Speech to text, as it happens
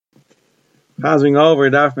Passing over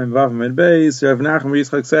Daf and Vav and Beis, Rav Nachman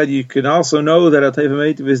Yitzchak said you can also know that a Teiva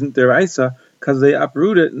Meitiv isn't deraisa because they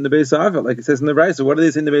uproot it in the Beis Avil, like it says in the Brisa. What do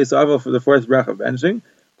they say in the Beis Avil for the fourth bracha of benching?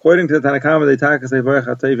 According to the Tanakama, they talk say Baruch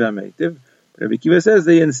HaTeiva Meitiv. But Rabbi Kiva says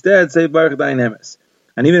they instead say Baruch Da'inemes.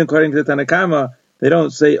 And even according to the Tanakama, they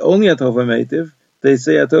don't say only Atova Meitiv, they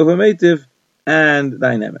say Atova Meitiv and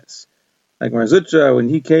Da'inemes. Like Mar Zutra, when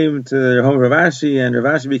he came to the home of Rav Ashi and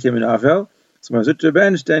Rav Ashi became an Avel, so Mar Zutra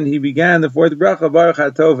benched and he began the fourth bracha, Baruch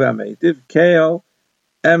HaTova Meitiv, Keo,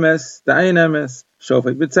 Emes, Da'inemes,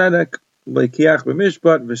 Shofet B'Tzedek, B'Kiach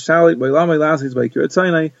B'Mishpat, V'Shalit, B'Lamay Lasis, B'Kirat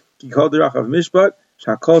Sinai, Ki Kol Derach of Mishpat,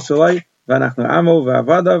 Shakol Shalai, V'Anachnu Amo,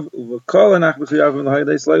 V'Avadav, V'Kol Anachnu Chiyavim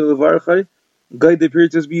L'Haydei Slai L'Varachai, Guide the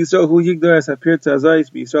Pirtus B'Yisrael, Hu Yigdar Es HaPirta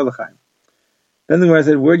Azayis B'Yisrael L'Chaim. Then the Gemara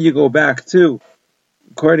said, where do you go back to?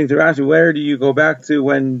 According to Rashi, where do you go back to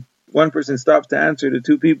when one person stops to answer to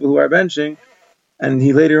two people who are benching, and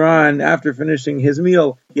he later on, after finishing his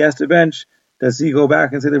meal, he has to bench? Does he go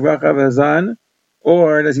back and say the bracha of Hazan,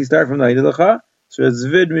 or does he start from the Haidilacha? So as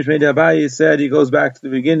Zvid Mishmei Abayi said, he goes back to the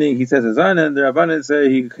beginning, he says Hazan, and the Rabbanan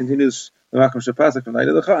say he continues the Makam Shapasik from the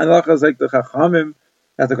Haidilacha, and Lacha is like the Chachamim.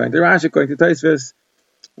 That's according to Rashi, according to Taisvis.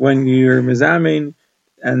 When you're Mizamin,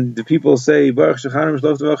 and the people say Baruch Shechanim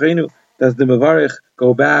Shlof Tavachenu, does the Mevarich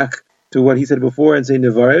go back to what he said before and say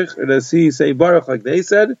Nevarich, or does he say Baruch like they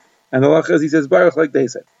said? And the Lacha is he says Baruch like they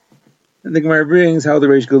said. And the Gemara brings how the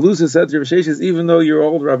Reish Galusa said to Rav Sheshes, even though you're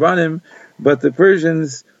old Rabbanim, but the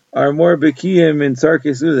Persians are more Bekiyim in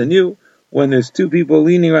Sarkisu than you. When there's two people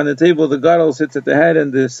leaning around the table, the Gadol sits at the head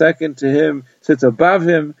and the second to him sits above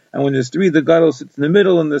him. And when there's three, the Gadol sits in the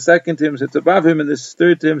middle and the second to him sits above him and the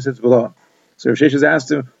third to him sits below him. So Rav Sheshes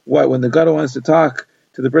asked him, what, when the Gadol wants to talk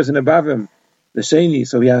to the person above him, the Sheni,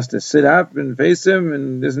 so he has to sit up and face him,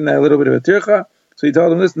 and isn't that a little bit of a tircha? So he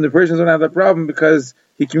told him, listen, the Persians don't have that problem because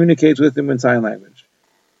he communicates with them in sign language.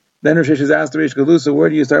 Then Rav Sheshes asked the Reish Galusa, where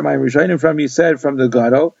do you start my Rishonim from? He said, from the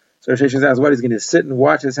Gadol. So Rav Sheshes asked, what, he's going to sit and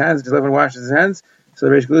wash his hands until everyone washes his hands? So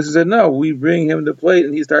the Reish Galusa said, no, we bring him the plate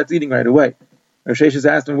and he starts eating right away. Rav Sheshes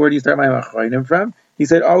asked him, where do you start my Achronim from? He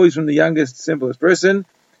said, always from the youngest, simplest person.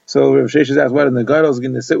 So Rav Sheshes asked, what, and the Gadol is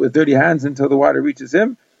going to sit with dirty hands until the water reaches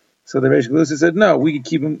him? So the Reish Galusa said, no, we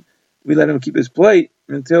let him keep his plate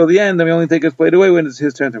until the end, then we only take his plate away when it's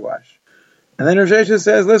his turn to wash. And then Rav Sheshes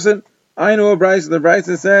says, listen, I know a Brisa. The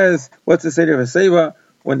Brisa says, what's the Seder of a Seva?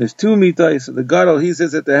 When there's two mitais, so the Gadol, he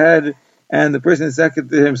sits at the head, and the person second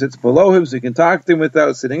to him sits below him, so he can talk to him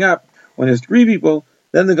without sitting up. When there's three people,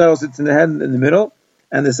 then the Gadol sits in the head in the middle,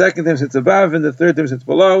 and the second to him sits above, and the third to him sits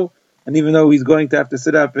below. And even though he's going to have to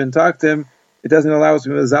sit up and talk to him, it doesn't allow us to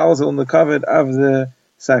be mezalzel in the covet of the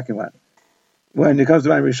second one. When it comes to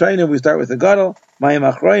my Rishayim, we start with the Gadol, Mayim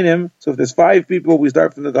Achroinim. So if there's 5 people, we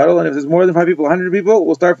start from the Gadol, and if there's more than 5 people, 100 people,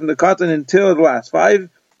 we'll start from the Katan until the last 5,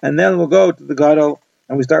 and then we'll go to the Gadol,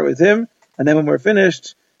 and we start with him, and then when we're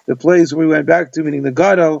finished, the place where we went back to, meaning the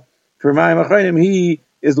Gadol, for Mayim Achroinim, he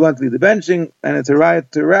is the one to lead the benching, and it's a right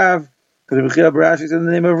to Rav, because the Berachos said in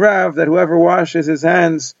the name of Rav, that whoever washes his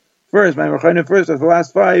hands first, Mayim Achroinim first, of the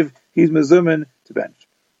last 5, he's mezumin to bench.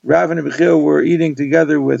 Rav and Rabbi were eating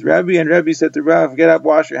together with Rabbi, and Rabbi said to Rav, get up,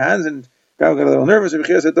 wash your hands, and Rav got a little nervous.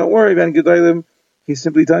 Rabbi said, don't worry, Ben Gedolim, he's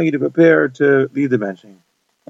simply telling you to prepare to lead the benching.